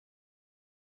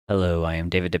Hello, I am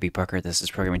David W. Parker. This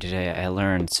is Programming Today. I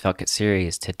learned SvelteKit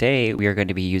series. Today we are going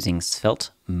to be using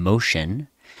svelte-motion,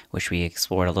 which we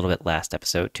explored a little bit last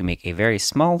episode, to make a very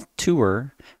small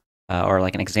tour, or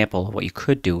like an example of what you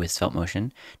could do with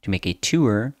svelte-motion, to make a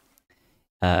tour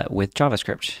with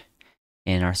JavaScript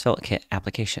in our SvelteKit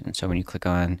application. So when you click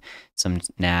on some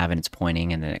nav and it's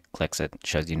pointing and then it clicks, it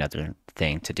shows you another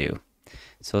thing to do.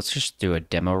 So let's just do a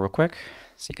demo real quick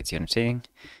so you can see what I'm saying.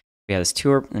 We have this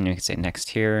tour, and you can say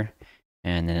next here,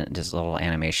 and then it does a little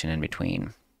animation in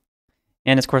between.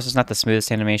 And of course, it's not the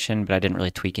smoothest animation, but I didn't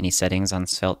really tweak any settings on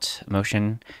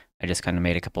svelte-motion. I just kind of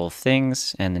made a couple of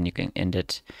things, and then you can end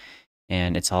it.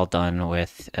 And it's all done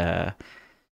with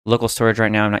local storage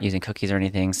right now. I'm not using cookies or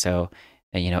anything, so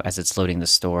as it's loading the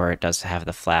store, it does have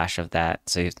the flash of that.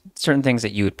 So certain things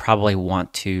that you would probably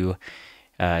want to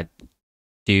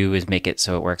do is make it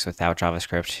so it works without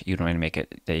JavaScript. You don't want to make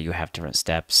it that you have different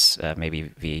steps, maybe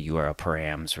via URL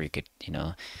params, where you could,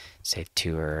 say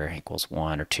tour equals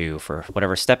 1 or 2 for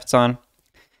whatever step it's on.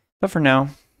 But for now,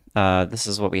 this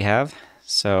is what we have.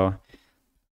 So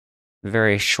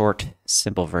very short,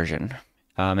 simple version.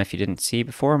 If you didn't see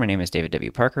before, my name is David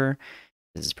W. Parker.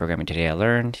 This is Programming Today I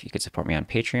Learned. You could support me on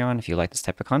Patreon if you like this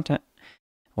type of content,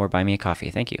 or buy me a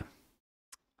coffee. Thank you.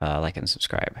 Like and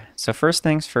subscribe. So first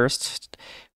things first,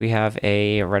 we have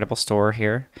a writable store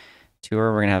here.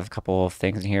 Tour, we're gonna have a couple of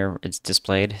things in here. It's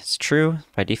displayed, it's true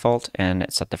by default, and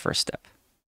it's at the first step.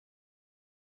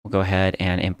 We'll go ahead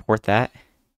and import that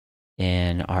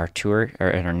in our tour, or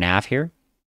in our nav here.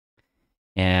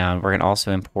 And we're gonna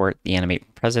also import the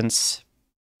animate presence,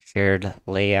 shared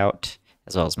layout,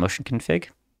 as well as motion config.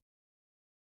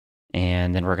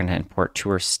 And then we're gonna import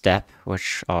tour step,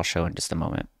 which I'll show in just a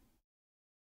moment.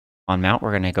 On mount,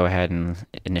 we're going to go ahead and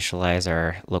initialize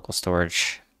our local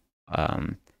storage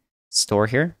store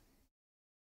here.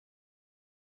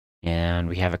 And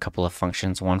we have a couple of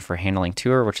functions, one for handling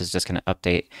tour, which is just going to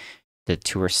update the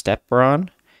tour step we're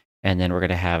on. And then we're going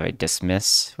to have a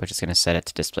dismiss, which is going to set it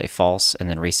to display false, and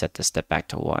then reset the step back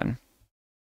to 1.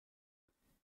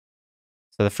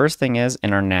 So the first thing is,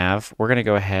 in our nav, we're going to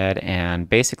go ahead and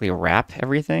basically wrap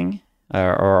everything,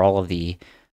 or all of the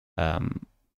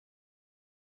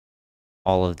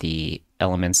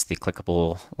elements, the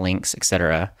clickable links,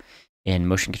 etc., in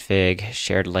motion config,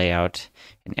 shared layout,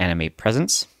 and animate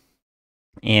presence.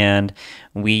 And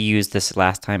we used this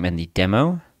last time in the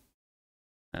demo.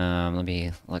 Let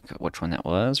me look at which one that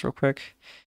was real quick.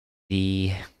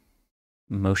 The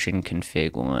motion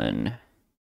config one.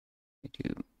 We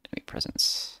do animate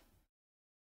presence.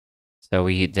 So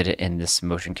we did it in this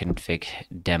motion config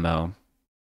demo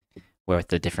with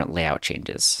the different layout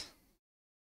changes.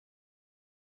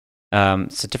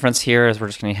 So difference here is we're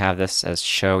just going to have this as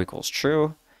show equals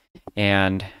true.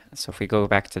 And so if we go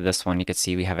back to this one, you can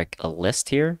see we have a list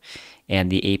here, and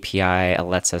the API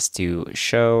lets us do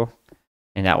show,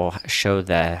 and that will show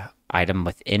the item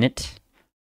within it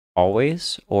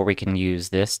always, or we can use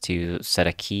this to set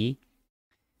a key,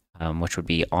 which would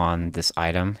be on this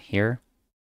item here.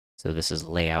 So this is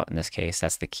layout in this case,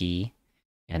 that's the key,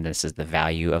 and this is the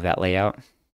value of that layout.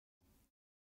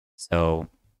 So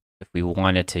if we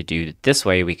wanted to do it this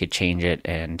way, we could change it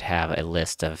and have a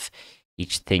list of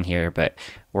each thing here, but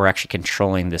we're actually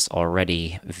controlling this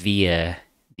already via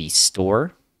the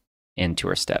store in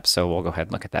tour steps. So we'll go ahead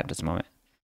and look at that in just a moment.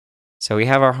 So we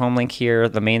have our home link here.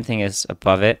 The main thing is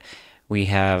above it, we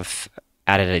have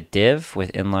added a div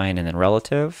with inline and then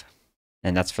relative,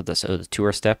 and that's for the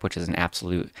tour step, which is an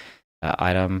absolute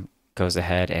item, goes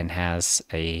ahead and has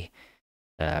a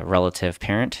relative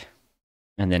parent.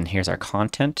 And then here's our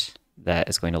content that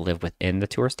is going to live within the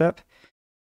tour step.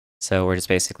 So we're just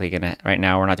basically going to, right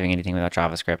now we're not doing anything without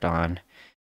JavaScript on.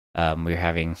 We're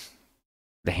having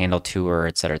the handle tour,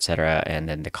 etc., and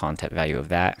then the content value of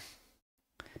that.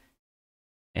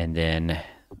 And then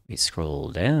we scroll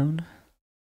down.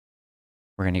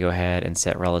 We're going to go ahead and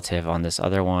set relative on this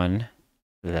other one,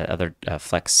 the other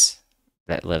flex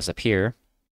that lives up here.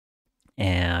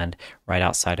 And right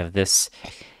outside of this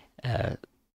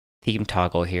theme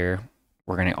toggle here,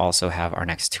 we're going to also have our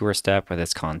next tour step with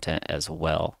its content as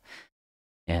well.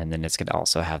 And then it's going to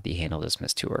also have the handle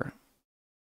dismiss tour.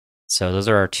 So those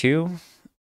are our two.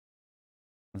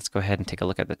 Let's go ahead and take a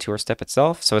look at the tour step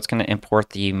itself. So it's going to import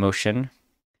the motion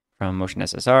from motion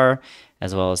SSR,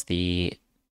 as well as the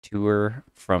tour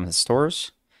from the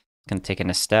stores. It's going to take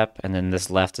in a step, and then this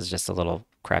left is just a little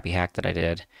crappy hack that I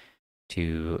did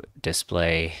to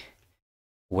display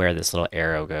where this little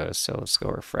arrow goes. So let's go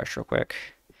refresh real quick.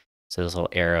 So this little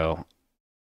arrow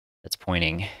that's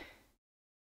pointing.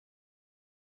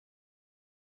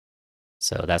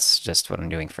 So that's just what I'm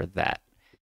doing for that.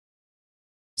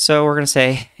 So we're going to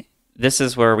say this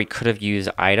is where we could have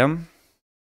used item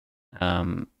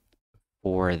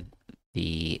for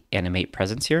the animate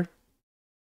presence here.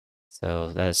 So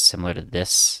that is similar to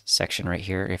this section right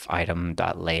here, if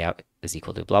item.layout is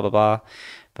equal to blah, blah, blah.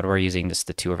 But we're using just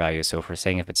the tour value. So if we're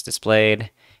saying if it's displayed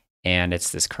and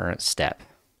it's this current step.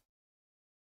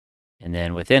 And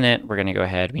then within it, we're going to go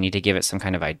ahead. We need to give it some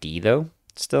kind of ID though,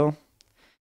 still.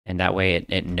 And that way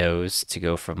it knows to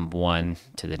go from one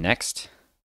to the next.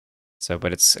 So,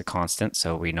 but it's a constant,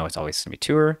 so we know it's always going to be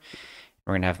tour.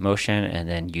 We're going to have motion and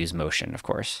then use motion, of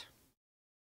course.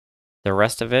 The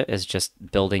rest of it is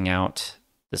just building out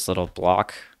this little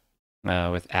block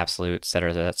with absolute, et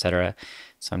cetera.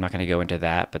 So I'm not going to go into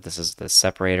that, but this is the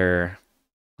separator,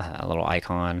 a little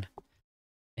icon,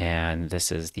 and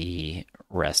this is the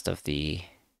rest of the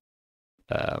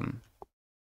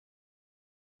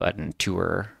button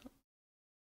tour.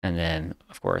 And then,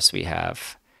 of course, we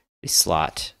have the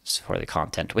slot for the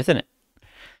content within it.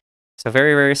 So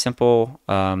very, very simple.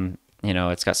 You know,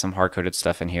 it's got some hard-coded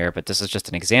stuff in here, but this is just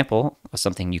an example of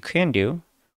something you can do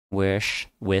with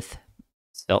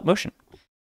svelte-motion.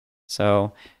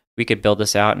 So we could build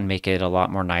this out and make it a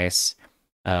lot more nice.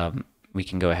 We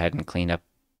can go ahead and clean up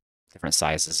different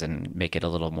sizes and make it a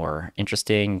little more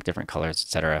interesting, different colors,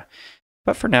 etc.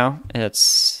 But for now,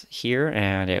 it's here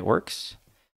and it works.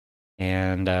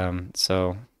 And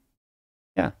so,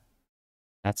 yeah,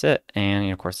 that's it.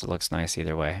 And of course, it looks nice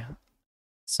either way.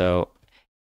 So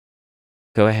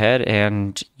go ahead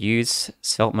and use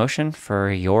svelte-motion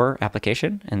for your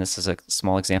application. And this is a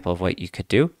small example of what you could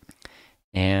do.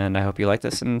 And I hope you like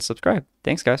this and subscribe.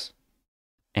 Thanks, guys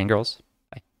and girls.